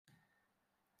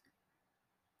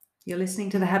You're listening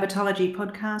to the Habitology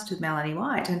podcast with Melanie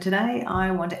White, and today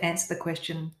I want to answer the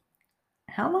question,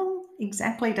 how long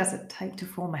exactly does it take to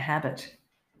form a habit?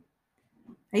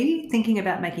 Are you thinking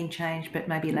about making change but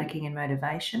maybe lacking in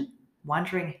motivation?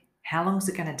 Wondering how long is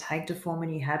it going to take to form a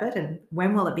new habit and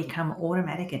when will it become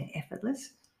automatic and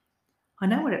effortless? I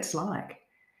know what it's like.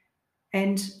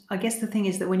 And I guess the thing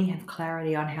is that when you have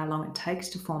clarity on how long it takes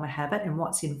to form a habit and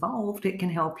what's involved, it can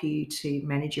help you to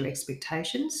manage your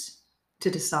expectations, to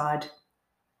decide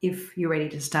if you're ready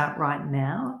to start right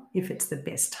now, if it's the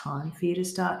best time for you to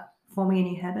start forming a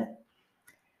new habit.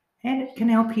 And it can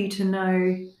help you to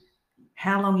know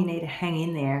how long you need to hang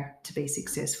in there to be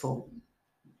successful.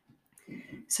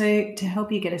 So, to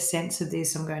help you get a sense of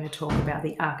this, I'm going to talk about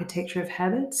the architecture of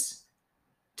habits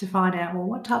to find out, well,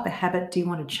 what type of habit do you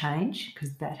want to change?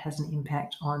 Because that has an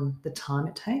impact on the time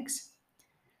it takes.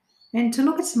 And to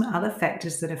look at some other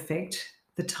factors that affect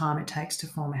the time it takes to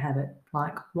form a habit,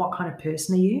 like what kind of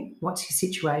person are you? What's your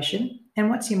situation? And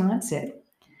what's your mindset?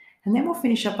 And then we'll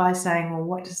finish up by saying, well,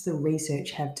 what does the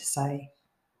research have to say?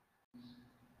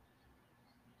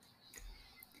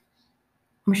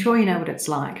 I'm sure you know what it's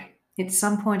like. At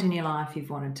some point in your life, you've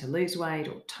wanted to lose weight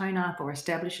or tone up or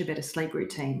establish a better sleep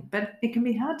routine, but it can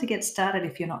be hard to get started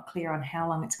if you're not clear on how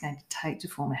long it's going to take to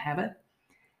form a habit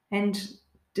and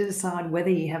to decide whether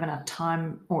you have enough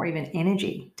time or even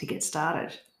energy to get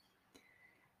started.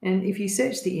 And if you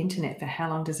search the internet for how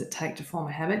long does it take to form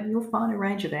a habit, you'll find a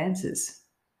range of answers.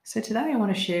 So today I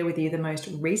want to share with you the most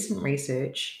recent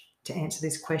research to answer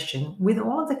this question with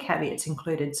all of the caveats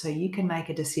included so you can make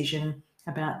a decision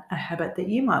about a habit that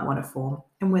you might want to form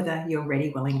and whether you're ready,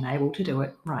 willing, and able to do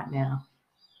it right now.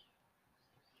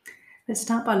 Let's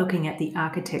start by looking at the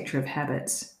architecture of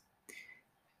habits.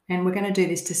 And we're going to do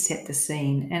this to set the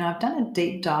scene. And I've done a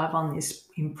deep dive on this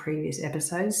in previous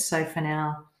episodes. So for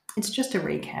now, it's just a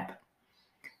recap.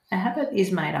 A habit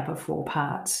is made up of four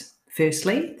parts.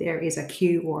 Firstly, there is a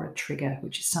cue or a trigger,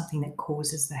 which is something that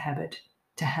causes the habit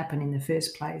to happen in the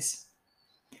first place.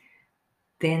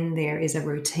 Then there is a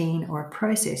routine or a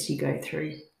process you go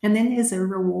through. And then there's a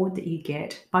reward that you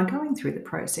get by going through the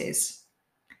process.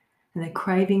 And the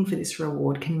craving for this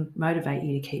reward can motivate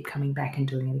you to keep coming back and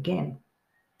doing it again.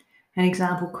 An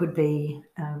example could be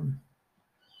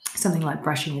something like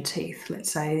brushing your teeth.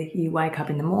 Let's say you wake up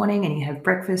in the morning and you have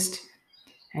breakfast,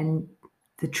 and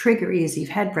the trigger is you've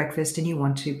had breakfast and you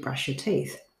want to brush your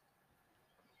teeth.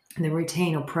 And the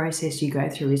routine or process you go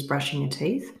through is brushing your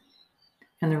teeth.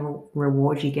 And the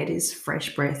reward you get is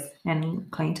fresh breath and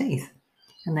clean teeth.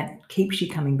 And that keeps you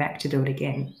coming back to do it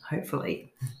again,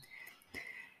 hopefully.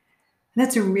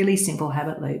 That's a really simple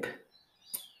habit loop.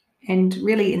 And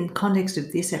really, in context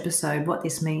of this episode, what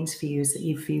this means for you is that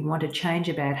if you want to change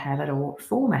a bad habit or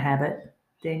form a habit,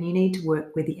 then you need to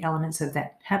work with the elements of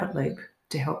that habit loop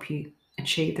to help you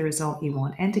achieve the result you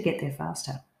want and to get there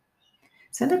faster.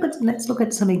 So let's look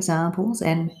at some examples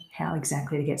and how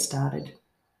exactly to get started.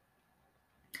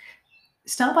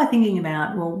 Start by thinking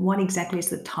about, well, what exactly is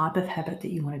the type of habit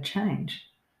that you want to change?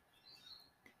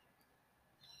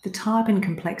 The type and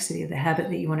complexity of the habit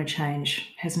that you want to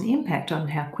change has an impact on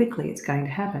how quickly it's going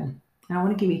to happen. And I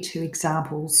want to give you two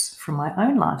examples from my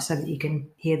own life so that you can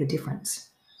hear the difference.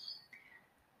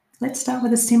 Let's start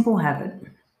with a simple habit.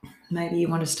 Maybe you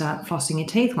want to start flossing your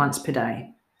teeth once per day.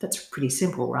 That's pretty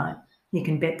simple, right? You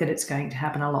can bet that it's going to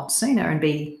happen a lot sooner and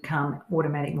become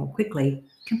automatic more quickly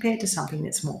compared to something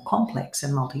that's more complex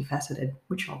and multifaceted,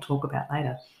 which I'll talk about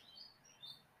later.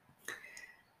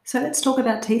 So let's talk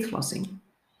about teeth flossing.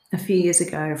 A few years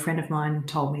ago, a friend of mine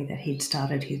told me that he'd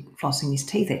started flossing his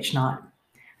teeth each night.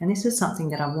 And this is something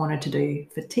that I wanted to do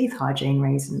for teeth hygiene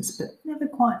reasons, but never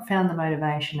quite found the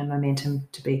motivation and momentum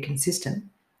to be consistent.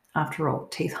 After all,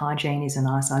 teeth hygiene is a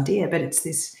nice idea, but it's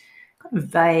this kind of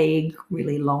vague,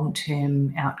 really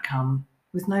long-term outcome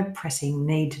with no pressing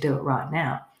need to do it right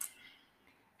now.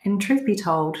 And truth be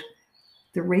told,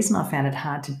 the reason I found it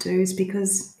hard to do is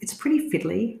because it's pretty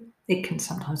fiddly. It can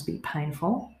sometimes be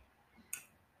painful.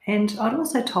 And I'd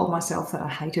also told myself that I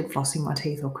hated flossing my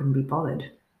teeth or couldn't be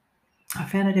bothered. I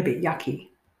found it a bit yucky.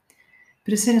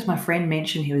 But as soon as my friend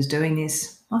mentioned he was doing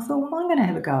this, I thought, well, I'm going to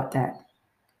have a go at that.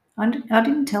 I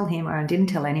didn't tell him or I didn't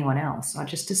tell anyone else. I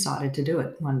just decided to do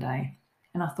it one day.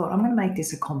 And I thought, I'm going to make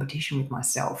this a competition with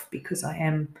myself because I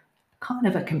am kind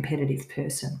of a competitive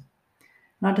person.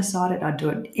 And I decided I'd do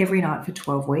it every night for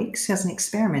 12 weeks as an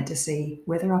experiment to see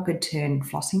whether I could turn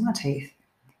flossing my teeth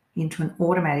into an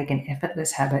automatic and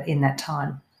effortless habit in that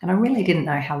time. And I really didn't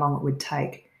know how long it would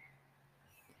take.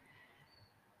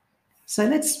 So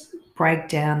let's break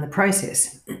down the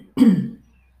process.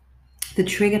 The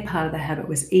trigger part of the habit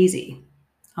was easy.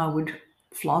 I would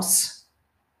floss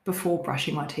before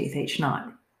brushing my teeth each night.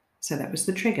 So that was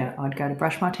the trigger. I'd go to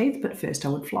brush my teeth, but first I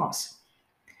would floss.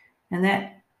 And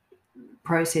that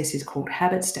process is called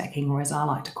habit stacking, or as I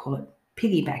like to call it,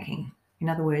 piggybacking. In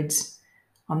other words,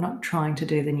 I'm not trying to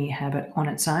do the new habit on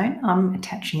its own. I'm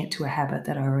attaching it to a habit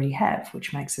that I already have,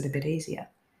 which makes it a bit easier.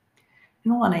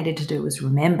 And all I needed to do was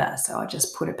remember. So I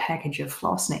just put a package of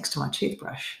floss next to my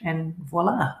toothbrush, and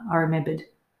voila, I remembered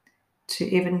to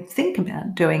even think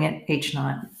about doing it each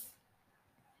night.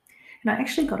 And I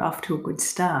actually got off to a good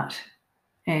start.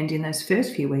 And in those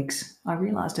first few weeks, I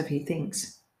realised a few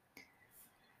things.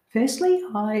 Firstly,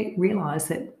 I realised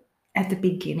that at the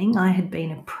beginning, I had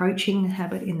been approaching the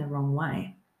habit in the wrong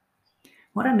way.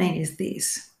 What I mean is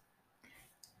this.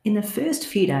 In the first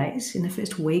few days, in the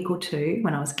first week or two,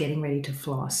 when I was getting ready to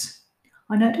floss,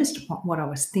 I noticed what I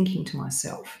was thinking to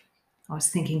myself. I was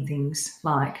thinking things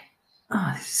like,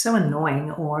 oh, this is so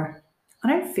annoying, or I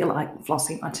don't feel like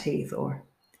flossing my teeth, or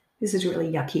this is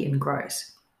really yucky and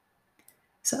gross.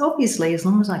 So obviously, as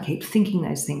long as I keep thinking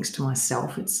those things to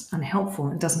myself, it's unhelpful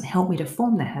and doesn't help me to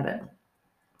form the habit.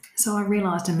 So I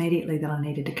realised immediately that I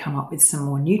needed to come up with some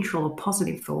more neutral or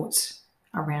positive thoughts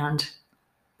around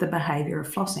the behaviour of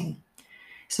flossing.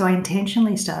 So I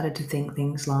intentionally started to think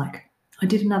things like, I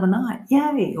did another night,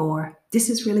 yay, or this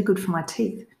is really good for my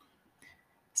teeth.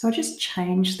 So I just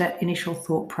changed that initial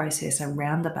thought process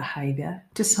around the behaviour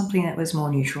to something that was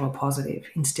more neutral or positive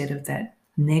instead of that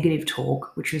negative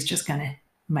talk, which was just going to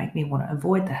make me want to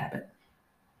avoid the habit.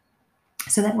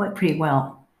 So that worked pretty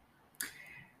well.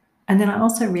 And then I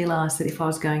also realised that if I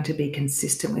was going to be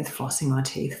consistent with flossing my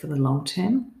teeth for the long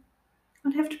term,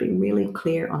 I'd have to be really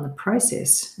clear on the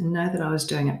process and know that I was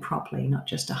doing it properly, not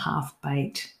just a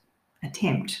half-baked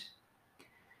attempt.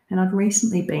 And I'd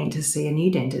recently been to see a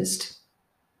new dentist,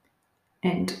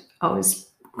 and I was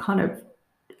kind of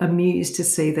amused to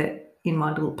see that in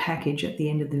my little package at the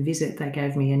end of the visit, they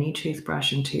gave me a new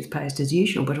toothbrush and toothpaste as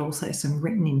usual, but also some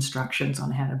written instructions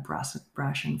on how to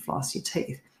brush and floss your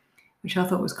teeth, which I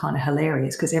thought was kind of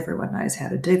hilarious because everyone knows how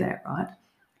to do that, right?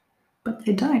 But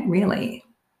they don't really.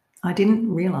 I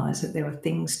didn't realise that there were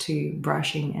things to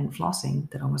brushing and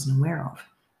flossing that I wasn't aware of.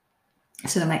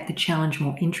 So to make the challenge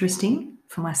more interesting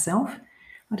for myself,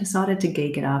 I decided to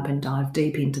geek it up and dive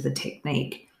deep into the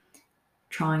technique,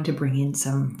 trying to bring in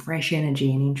some fresh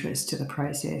energy and interest to the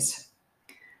process.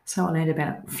 So I learned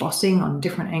about flossing on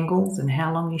different angles and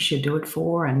how long you should do it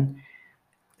for, and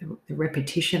the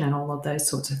repetition and all of those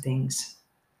sorts of things.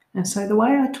 And so the way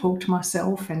I talk to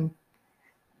myself and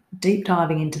deep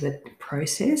diving into the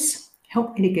process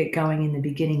helped me to get going in the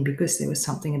beginning because there was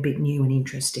something a bit new and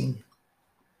interesting.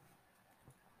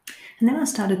 And then I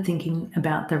started thinking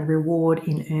about the reward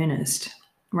in earnest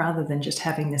rather than just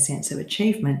having the sense of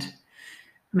achievement.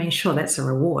 I mean, sure, that's a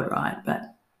reward, right?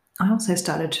 But I also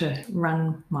started to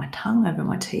run my tongue over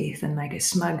my teeth and make a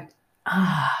smug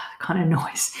kind of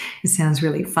noise. It sounds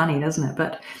really funny, doesn't it?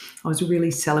 But I was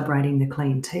really celebrating the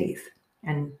clean teeth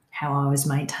and how I was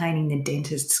maintaining the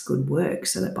dentist's good work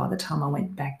so that by the time I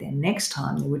went back there next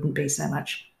time, there wouldn't be so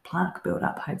much plaque built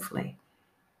up, hopefully.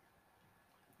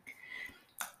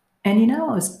 And I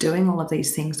was doing all of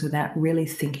these things without really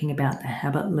thinking about the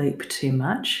habit loop too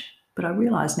much. But I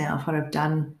realise now if I'd have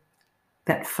done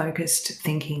that focused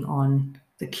thinking on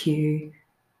the cue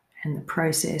and the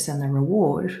process and the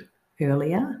reward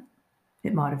earlier,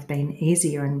 it might have been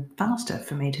easier and faster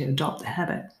for me to adopt the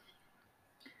habit.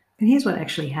 And here's what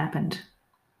actually happened.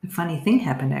 A funny thing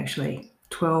happened actually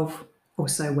 12 or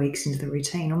so weeks into the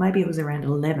routine, or maybe it was around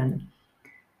 11.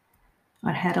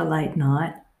 I'd had a late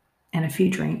night and a few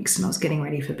drinks and I was getting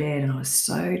ready for bed and I was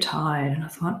so tired and I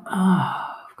thought,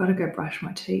 I've got to go brush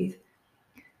my teeth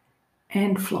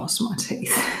and floss my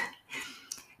teeth.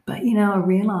 But, I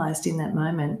realised in that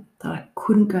moment that I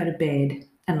couldn't go to bed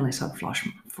unless I'd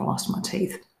flossed my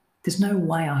teeth. There's no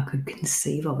way I could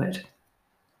conceive of it.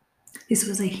 This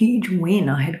was a huge win.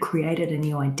 I had created a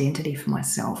new identity for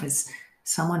myself as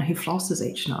someone who flosses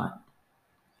each night.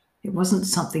 It wasn't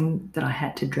something that I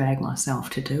had to drag myself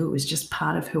to do. It was just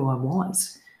part of who I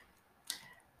was.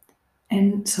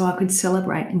 And so I could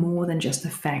celebrate more than just the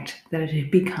fact that it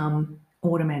had become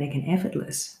automatic and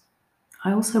effortless.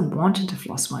 I also wanted to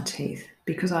floss my teeth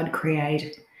because I'd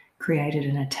created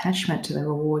an attachment to the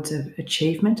rewards of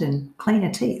achievement and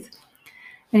cleaner teeth.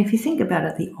 And if you think about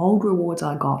it, the old rewards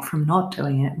I got from not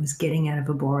doing it was getting out of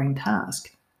a boring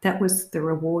task. That was the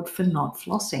reward for not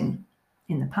flossing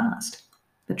in the past.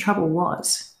 The trouble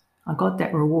was, I got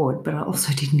that reward, but I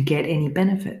also didn't get any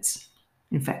benefits.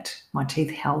 In fact, my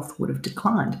teeth health would have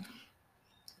declined,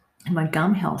 and my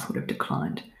gum health would have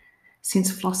declined.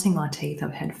 Since flossing my teeth,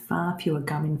 I've had far fewer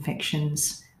gum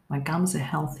infections, my gums are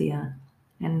healthier,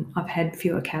 and I've had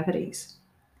fewer cavities.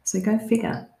 So go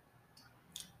figure.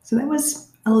 So that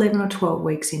was 11 or 12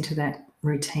 weeks into that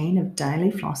routine of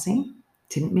daily flossing,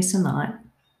 didn't miss a night,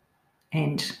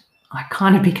 and I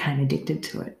kind of became addicted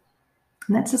to it.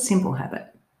 And that's a simple habit.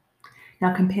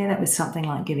 Now compare that with something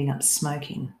like giving up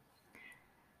smoking.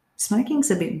 Smoking's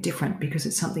a bit different because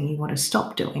it's something you want to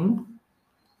stop doing,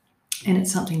 and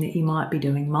it's something that you might be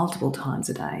doing multiple times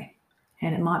a day,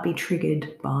 and it might be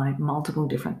triggered by multiple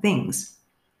different things.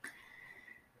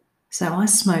 So I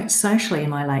smoked socially in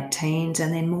my late teens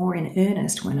and then more in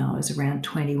earnest when I was around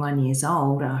 21 years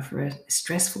old after a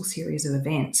stressful series of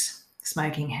events.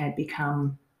 Smoking had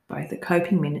become both a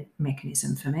coping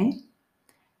mechanism for me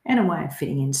and a way of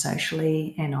fitting in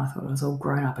socially, and I thought I was all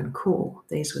grown up and cool.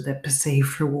 These were the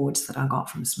perceived rewards that I got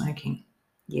from smoking.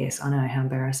 Yes, I know, how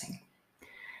embarrassing.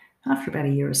 After about a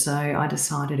year or so, I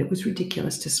decided it was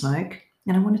ridiculous to smoke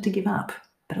and I wanted to give up,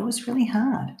 but it was really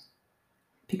hard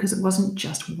because it wasn't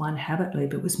just one habit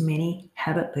loop, it was many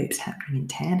habit loops happening in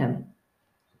tandem.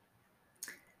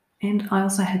 And I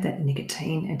also had that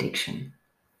nicotine addiction.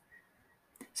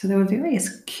 So there were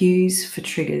various cues for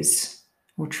triggers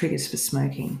or triggers for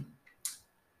smoking.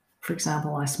 For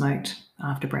example, I smoked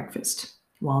after breakfast,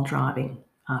 while driving,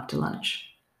 after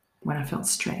lunch, when I felt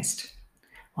stressed,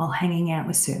 while hanging out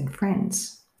with certain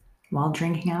friends, while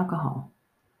drinking alcohol,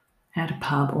 at a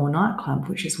pub or nightclub,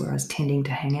 which is where I was tending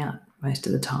to hang out most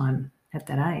of the time at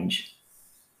that age.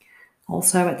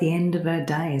 Also, at the end of a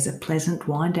day, as a pleasant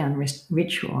wind-down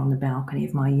ritual on the balcony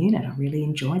of my unit. I really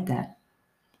enjoyed that.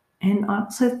 And I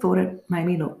also thought it made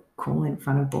me look cool in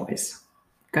front of boys.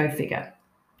 Go figure.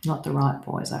 Not the right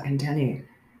boys, I can tell you.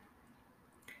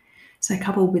 So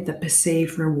coupled with the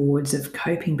perceived rewards of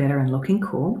coping better and looking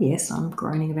cool, yes, I'm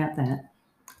groaning about that,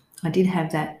 I did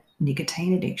have that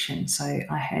nicotine addiction, so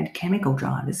I had chemical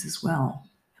drivers as well,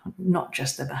 not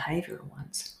just the behavioural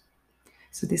ones.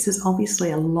 So this is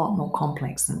obviously a lot more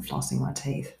complex than flossing my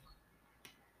teeth.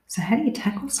 So how do you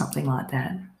tackle something like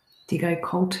that? Do you go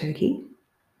cold turkey?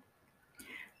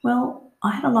 Well,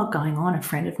 I had a lot going on. A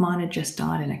friend of mine had just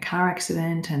died in a car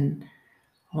accident and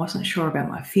I wasn't sure about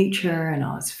my future, and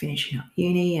I was finishing up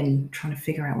uni and trying to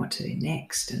figure out what to do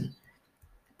next, and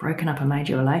broken up a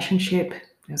major relationship.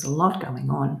 There was a lot going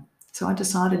on. So I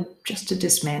decided just to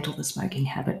dismantle the smoking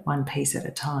habit one piece at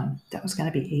a time. That was going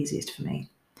to be easiest for me.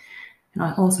 And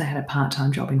I also had a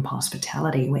part-time job in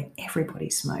hospitality where everybody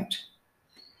smoked.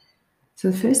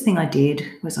 So the first thing I did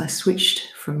was I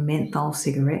switched from menthol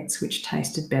cigarettes, which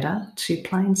tasted better, to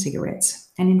plain cigarettes.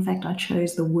 And in fact, I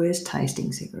chose the worst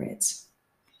tasting cigarettes.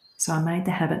 So I made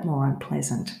the habit more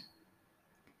unpleasant.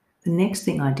 The next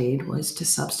thing I did was to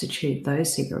substitute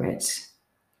those cigarettes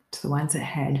to the ones that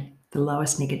had the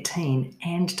lowest nicotine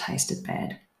and tasted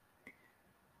bad.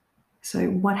 So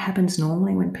what happens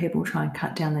normally when people try and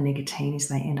cut down the nicotine is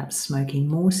they end up smoking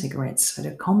more cigarettes. So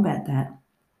to combat that,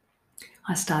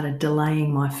 I started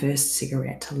delaying my first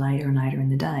cigarette to later and later in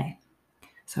the day.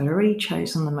 So I'd already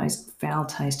chosen the most foul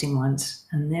tasting ones,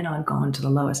 and then I'd gone to the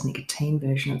lowest nicotine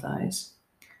version of those.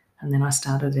 And then I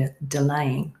started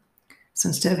delaying. So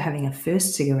instead of having a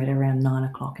first cigarette around 9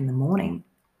 o'clock in the morning,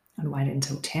 I'd wait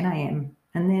until 10 a.m.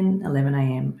 and then 11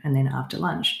 a.m. and then after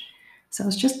lunch. So I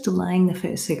was just delaying the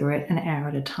first cigarette an hour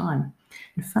at a time.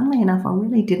 And funnily enough, I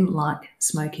really didn't like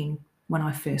smoking when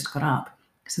I first got up.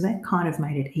 So that kind of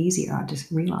made it easier. I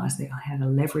just realised that I had a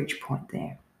leverage point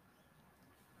there.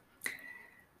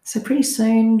 So pretty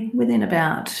soon, within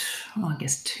about,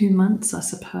 2 months, I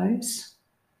suppose,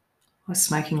 I was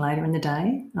smoking later in the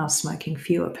day. I was smoking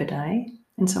fewer per day.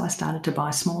 And so I started to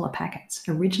buy smaller packets.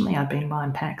 Originally, I'd been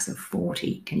buying packs of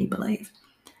 40, can you believe?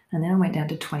 And then I went down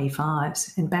to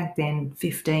 25s. And back then,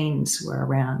 15s were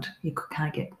around. You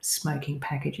can't get smoking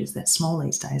packages that small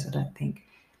these days, I don't think.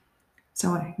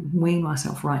 So I weaned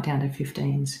myself right down to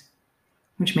 15s,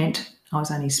 which meant I was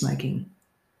only smoking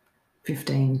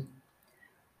 15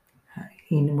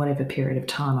 in whatever period of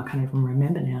time. I can't even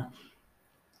remember now.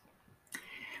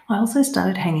 I also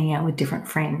started hanging out with different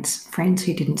friends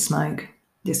who didn't smoke.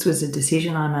 This was a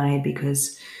decision I made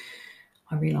because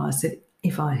I realised that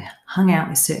if I hung out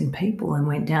with certain people and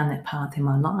went down that path in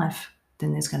my life,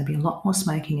 then there's going to be a lot more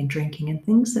smoking and drinking and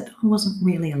things that I wasn't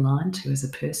really aligned to as a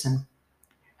person.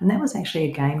 And that was actually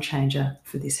a game changer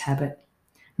for this habit,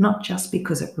 not just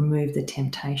because it removed the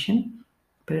temptation,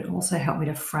 but it also helped me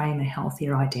to frame a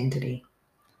healthier identity.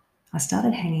 I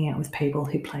started hanging out with people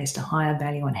who placed a higher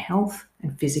value on health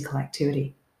and physical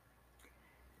activity.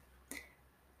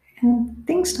 And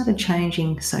things started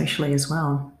changing socially as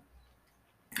well.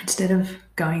 Instead of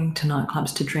going to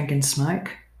nightclubs to drink and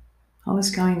smoke, I was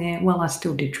going there, well, I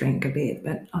still did drink a bit,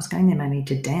 but I was going there mainly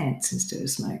to dance instead of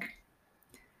smoke.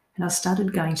 And I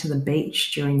started going to the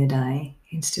beach during the day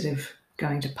instead of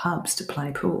going to pubs to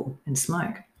play pool and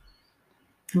smoke.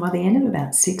 And by the end of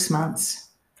about 6 months,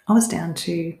 I was down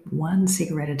to 1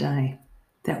 cigarette a day,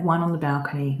 that one on the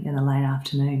balcony in the late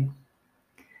afternoon.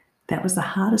 That was the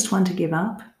hardest one to give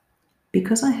up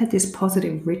because I had this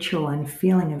positive ritual and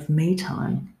feeling of me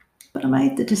time, but I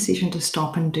made the decision to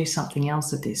stop and do something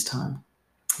else at this time.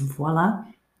 And voila,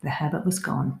 the habit was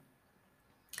gone.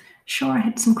 Sure, I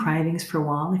had some cravings for a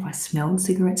while. If I smelled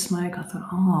cigarette smoke, I thought,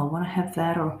 oh, I want to have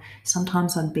that. Or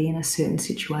sometimes I'd be in a certain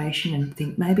situation and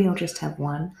think, maybe I'll just have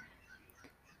one.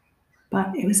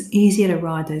 But it was easier to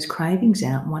ride those cravings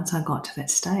out once I got to that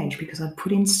stage because I'd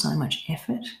put in so much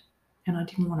effort and I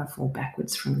didn't want to fall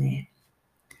backwards from there.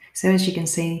 So as you can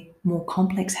see, more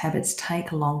complex habits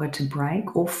take longer to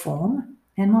break or form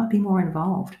and might be more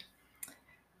involved.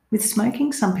 With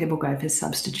smoking, some people go for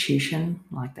substitution,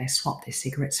 like they swap their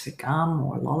cigarettes for gum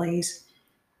or lollies.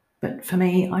 But for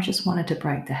me, I just wanted to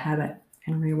break the habit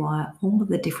and rewire all of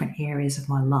the different areas of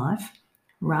my life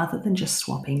rather than just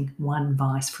swapping one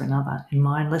vice for another and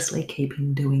mindlessly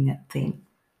keeping doing that thing.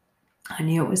 I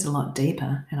knew it was a lot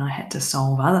deeper and I had to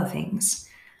solve other things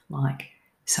like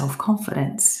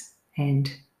self-confidence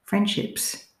and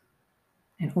friendships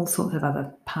and all sorts of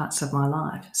other parts of my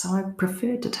life. So I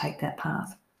preferred to take that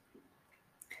path.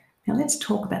 Now let's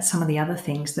talk about some of the other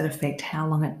things that affect how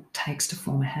long it takes to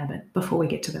form a habit before we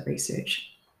get to the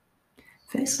research.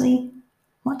 Firstly,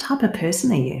 what type of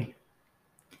person are you?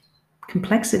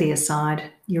 Complexity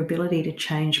aside, your ability to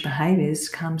change behaviours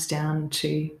comes down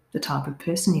to the type of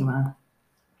person you are.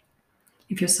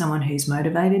 If you're someone who's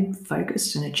motivated,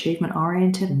 focused and achievement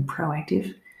oriented and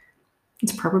proactive,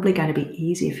 it's probably going to be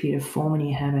easier for you to form a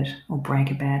new habit or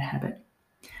break a bad habit.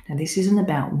 Now this isn't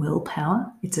about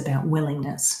willpower, it's about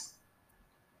willingness.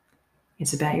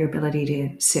 It's about your ability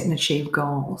to set and achieve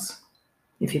goals.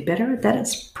 If you're better at that,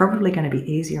 it's probably going to be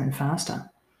easier and faster.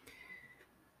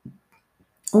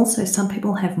 Also, some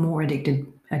people have more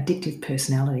addictive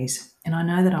personalities, and I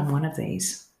know that I'm one of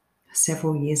these.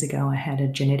 Several years ago, I had a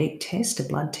genetic test, a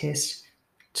blood test,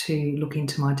 to look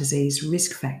into my disease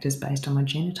risk factors based on my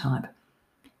genotype.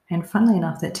 And funnily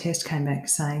enough, that test came back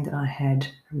saying that I had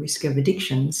a risk of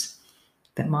addictions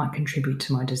that might contribute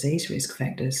to my disease risk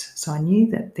factors. So I knew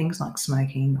that things like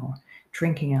smoking or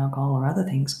drinking alcohol or other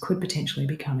things could potentially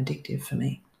become addictive for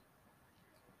me.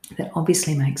 That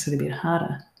obviously makes it a bit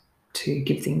harder to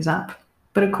give things up,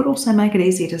 but it could also make it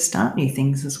easier to start new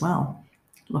things as well.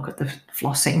 Look at the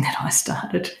flossing that I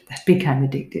started, that became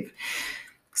addictive.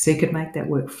 So you could make that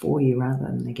work for you rather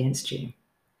than against you.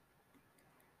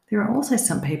 There are also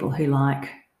some people who like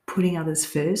putting others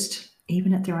first,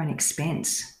 even at their own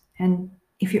expense. And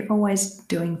if you're always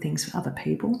doing things for other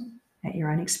people at your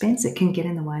own expense, it can get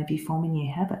in the way of you forming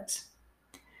new habits.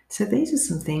 So these are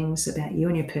some things about you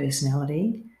and your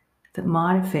personality that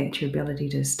might affect your ability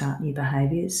to start new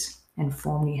behaviours and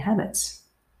form new habits.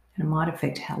 And it might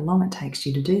affect how long it takes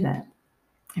you to do that.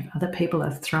 If other people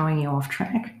are throwing you off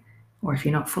track, or if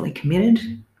you're not fully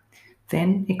committed,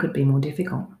 then it could be more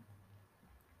difficult.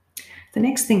 The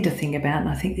next thing to think about, and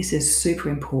I think this is super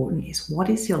important, is what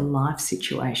is your life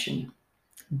situation?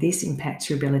 This impacts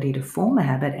your ability to form a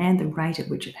habit and the rate at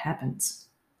which it happens.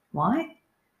 Why?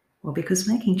 Well, because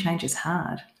making change is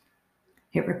hard.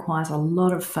 It requires a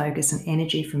lot of focus and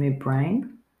energy from your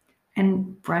brain,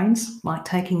 and brains like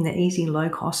taking the easy,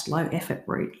 low-cost, low-effort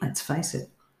route, let's face it.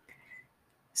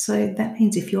 So that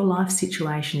means if your life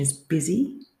situation is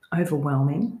busy,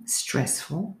 overwhelming,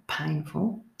 stressful,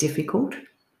 painful, difficult,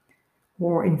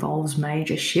 or involves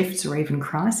major shifts or even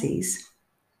crises,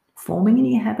 forming a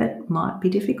new habit might be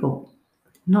difficult,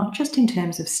 not just in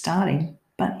terms of starting,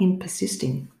 but in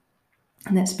persisting.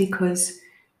 And that's because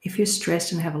if you're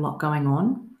stressed and have a lot going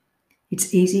on,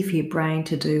 it's easy for your brain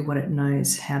to do what it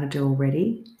knows how to do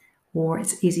already, or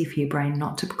it's easy for your brain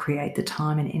not to create the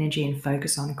time and energy and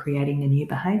focus on creating a new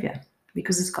behaviour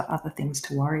because it's got other things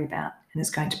to worry about and it's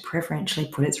going to preferentially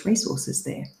put its resources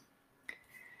there.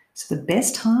 So the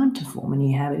best time to form a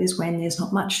new habit is when there's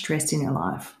not much stress in your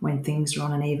life, when things are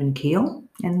on an even keel,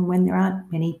 and when there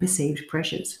aren't many perceived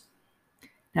pressures.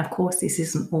 Now, of course, this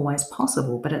isn't always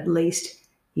possible, but at least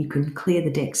you can clear the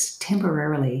decks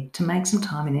temporarily to make some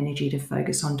time and energy to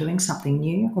focus on doing something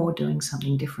new or doing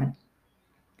something different.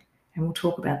 And we'll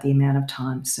talk about the amount of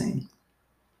time soon.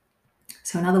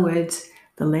 So in other words,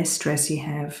 the less stress you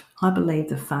have, I believe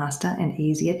the faster and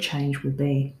easier change will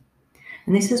be.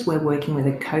 And this is where working with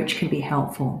a coach can be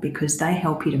helpful because they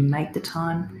help you to make the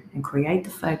time and create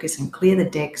the focus and clear the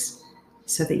decks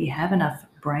so that you have enough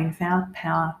brain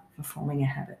power for forming a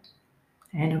habit.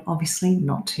 And obviously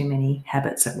not too many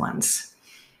habits at once.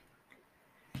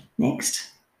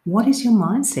 Next, what is your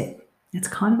mindset? It's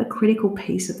kind of a critical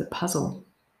piece of the puzzle.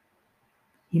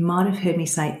 You might have heard me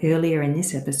say earlier in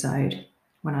this episode,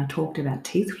 when I talked about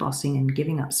teeth flossing and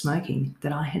giving up smoking,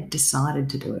 that I had decided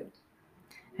to do it.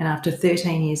 And after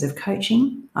 13 years of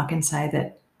coaching, I can say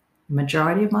that the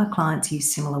majority of my clients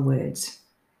use similar words.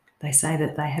 They say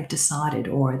that they have decided,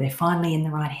 or they're finally in the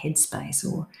right headspace,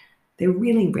 or they're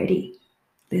really ready.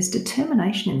 There's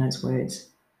determination in those words.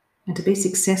 And to be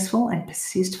successful and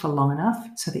persist for long enough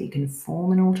so that you can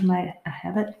form and automate a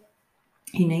habit,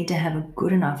 you need to have a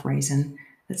good enough reason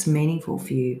that's meaningful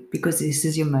for you, because this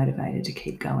is your motivator to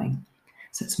keep going.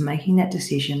 So it's making that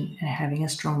decision and having a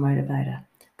strong motivator.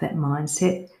 That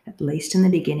mindset, at least in the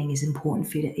beginning, is important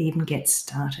for you to even get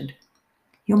started.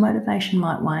 Your motivation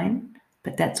might wane,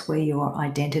 but that's where your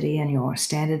identity and your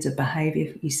standards of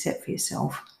behavior you set for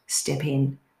yourself step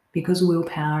in, because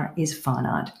willpower is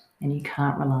finite and you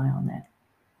can't rely on that.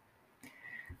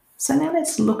 So now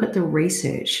let's look at the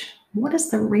research. What does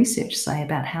the research say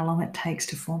about how long it takes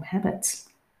to form habits?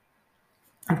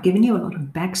 I've given you a lot of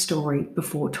backstory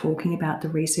before talking about the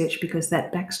research, because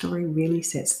that backstory really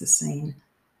sets the scene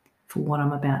for what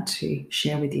I'm about to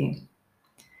share with you.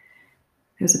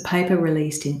 There was a paper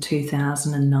released in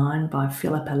 2009 by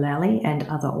Philippa Lally and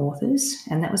other authors,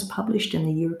 and that was published in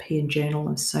the European Journal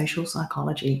of Social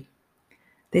Psychology.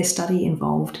 Their study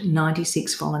involved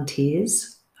 96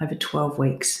 volunteers over 12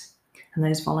 weeks, and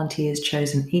those volunteers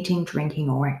chose an eating, drinking,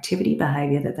 or activity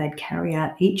behaviour that they'd carry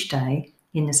out each day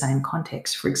in the same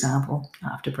context, for example,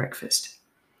 after breakfast.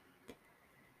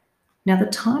 Now, the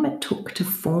time it took to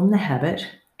form the habit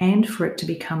and for it to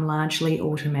become largely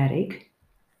automatic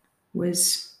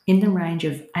was in the range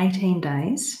of 18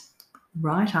 days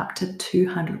right up to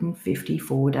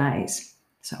 254 days.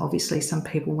 So obviously some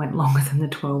people went longer than the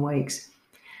 12 weeks.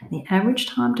 The average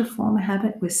time to form a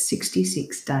habit was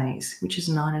 66 days, which is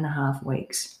 9.5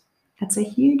 weeks. That's a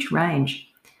huge range.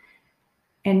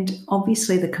 And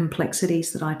obviously the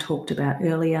complexities that I talked about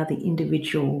earlier, the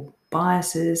individual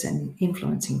biases and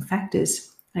influencing factors,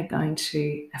 are going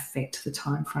to affect the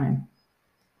time frame.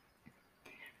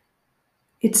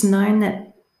 It's known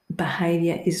that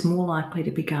behaviour is more likely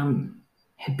to become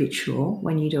habitual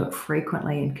when you do it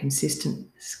frequently and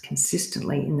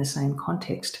consistently in the same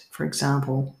context. For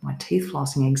example, my teeth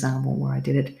flossing example, where I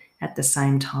did it at the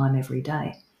same time every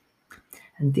day.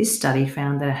 And this study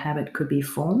found that a habit could be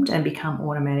formed and become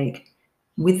automatic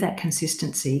with that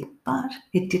consistency, but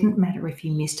it didn't matter if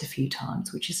you missed a few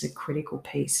times, which is a critical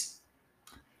piece.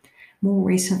 More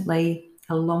recently,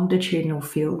 a longitudinal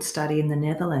field study in the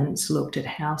Netherlands looked at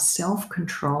how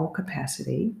self-control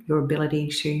capacity, your ability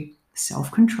to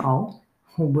self-control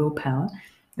or willpower,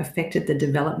 affected the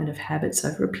development of habits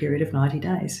over a period of 90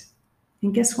 days.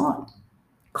 And guess what?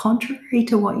 Contrary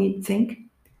to what you'd think,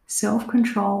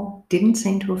 self-control didn't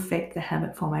seem to affect the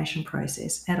habit formation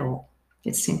process at all.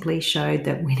 It simply showed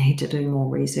that we need to do more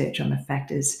research on the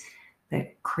factors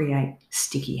that create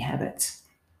sticky habits,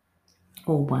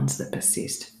 or ones that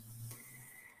persist.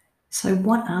 So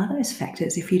what are those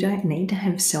factors? If you don't need to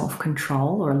have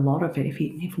self-control, or a lot of it,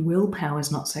 if willpower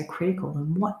is not so critical,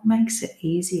 then what makes it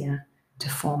easier to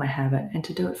form a habit and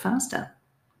to do it faster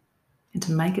and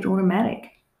to make it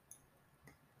automatic?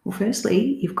 Well,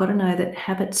 firstly, you've got to know that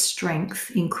habit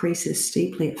strength increases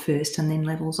steeply at first and then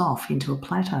levels off into a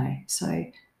plateau. So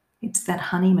it's that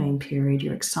honeymoon period.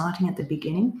 You're exciting at the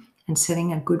beginning, and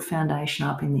setting a good foundation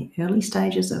up in the early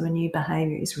stages of a new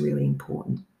behaviour is really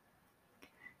important.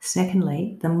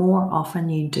 Secondly, the more often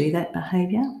you do that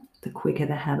behaviour, the quicker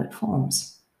the habit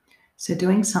forms. So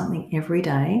doing something every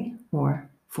day or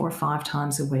 4 or 5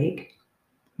 times a week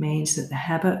means that the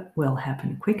habit will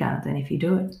happen quicker than if you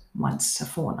do it once a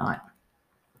fortnight.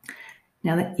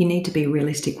 Now, that you need to be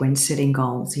realistic when setting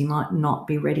goals. You might not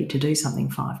be ready to do something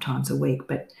 5 times a week,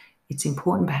 but it's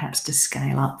important perhaps to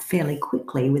scale up fairly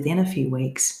quickly within a few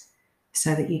weeks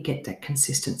so that you get that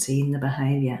consistency in the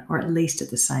behaviour, or at least in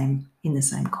the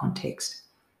same context.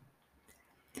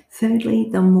 Thirdly,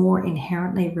 the more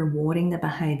inherently rewarding the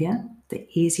behaviour, the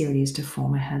easier it is to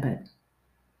form a habit.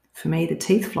 For me, the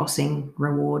teeth flossing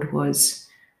reward was,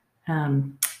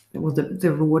 the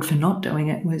reward for not doing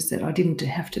it was that I didn't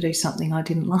have to do something I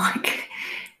didn't like.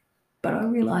 But I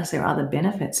realised there are other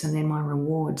benefits, and then my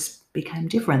rewards became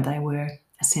different. They were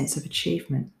a sense of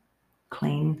achievement,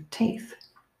 clean teeth,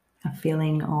 a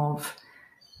feeling of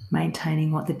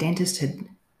maintaining what the dentist had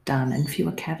done and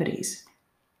fewer cavities.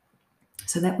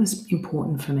 So that was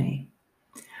important for me.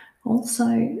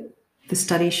 Also, the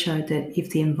study showed that if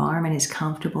the environment is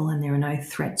comfortable and there are no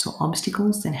threats or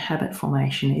obstacles, then habit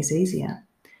formation is easier.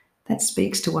 That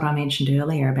speaks to what I mentioned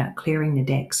earlier about clearing the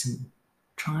decks and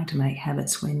trying to make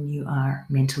habits when you are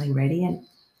mentally ready and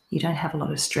you don't have a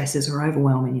lot of stresses or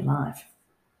overwhelm in your life.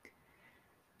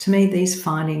 To me, these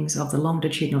findings of the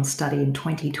longitudinal study in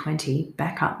 2020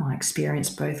 back up my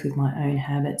experience both with my own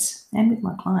habits and with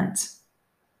my clients.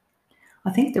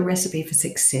 I think the recipe for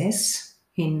success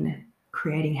in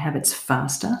creating habits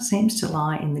faster seems to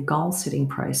lie in the goal-setting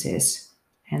process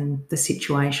and the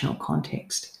situational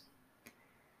context.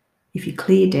 If you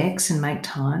clear decks and make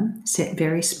time, set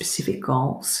very specific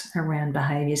goals around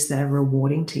behaviours that are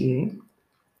rewarding to you,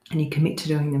 and you commit to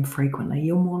doing them frequently,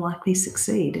 you're more likely to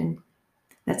succeed. And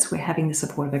that's where having the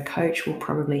support of a coach will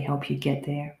probably help you get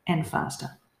there and faster.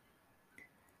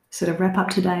 So to wrap up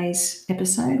today's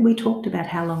episode, we talked about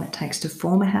how long it takes to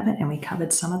form a habit, and we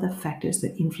covered some of the factors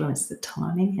that influence the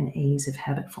timing and ease of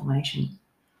habit formation.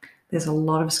 There's a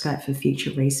lot of scope for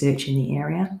future research in the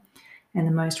area, and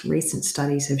the most recent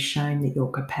studies have shown that your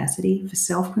capacity for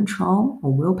self-control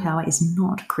or willpower is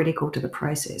not critical to the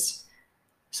process.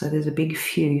 So there's a big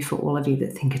phew for all of you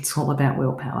that think it's all about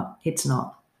willpower. It's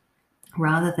not.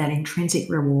 Rather, that intrinsic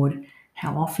reward,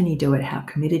 how often you do it, how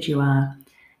committed you are,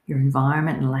 your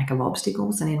environment and lack of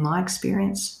obstacles, and in my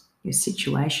experience, your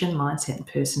situation, mindset, and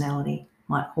personality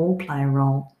might all play a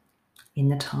role in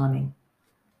the timing.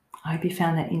 I hope you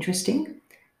found that interesting.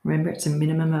 Remember, it's a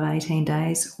minimum of 18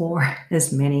 days or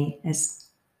as many as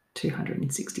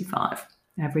 265,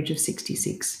 average of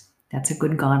 66. That's a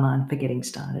good guideline for getting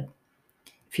started.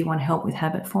 If you want help with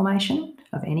habit formation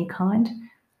of any kind,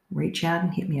 reach out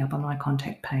and hit me up on my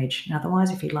contact page. And otherwise,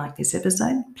 if you like this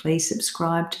episode, please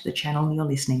subscribe to the channel you're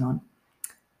listening on.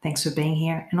 Thanks for being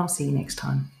here, and I'll see you next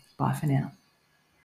time. Bye for now.